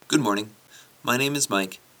Good morning. My name is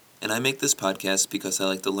Mike, and I make this podcast because I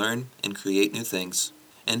like to learn and create new things,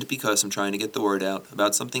 and because I'm trying to get the word out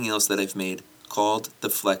about something else that I've made called the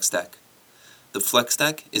Flex Deck. The Flex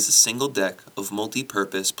Deck is a single deck of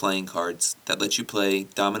multi-purpose playing cards that let you play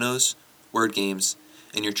dominoes, word games,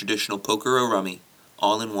 and your traditional poker or rummy,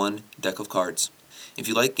 all in one deck of cards. If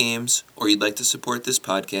you like games or you'd like to support this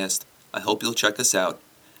podcast, I hope you'll check us out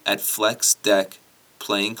at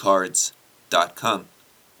flexdeckplayingcards.com.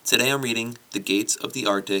 Today I'm reading the Gates of the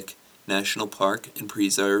Arctic National Park and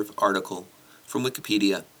Preserve article from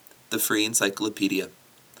Wikipedia, the free encyclopedia.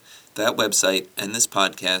 That website and this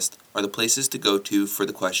podcast are the places to go to for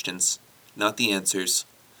the questions, not the answers.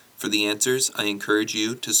 For the answers, I encourage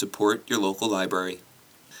you to support your local library.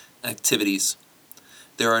 Activities.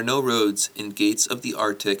 There are no roads in Gates of the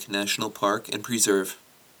Arctic National Park and Preserve.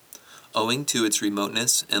 Owing to its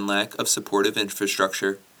remoteness and lack of supportive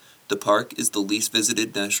infrastructure, the park is the least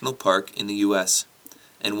visited national park in the U.S.,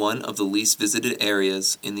 and one of the least visited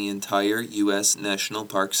areas in the entire U.S. national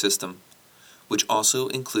park system, which also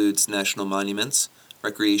includes national monuments,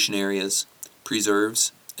 recreation areas,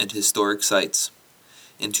 preserves, and historic sites.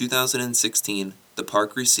 In 2016, the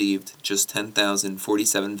park received just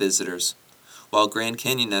 10,047 visitors, while Grand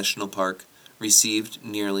Canyon National Park received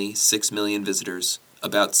nearly 6 million visitors,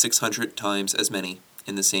 about 600 times as many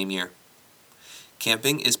in the same year.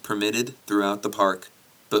 Camping is permitted throughout the park,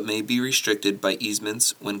 but may be restricted by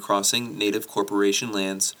easements when crossing Native Corporation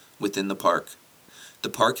lands within the park. The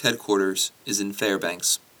park headquarters is in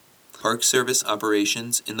Fairbanks. Park Service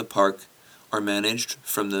operations in the park are managed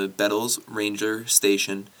from the Bettles Ranger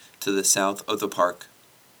Station to the south of the park.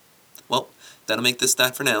 Well, that'll make this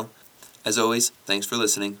that for now. As always, thanks for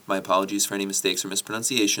listening. My apologies for any mistakes or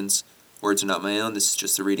mispronunciations. Words are not my own. This is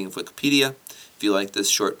just a reading of Wikipedia. If you like this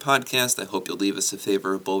short podcast, I hope you'll leave us a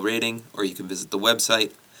favorable rating, or you can visit the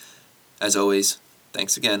website. As always,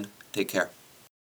 thanks again. Take care.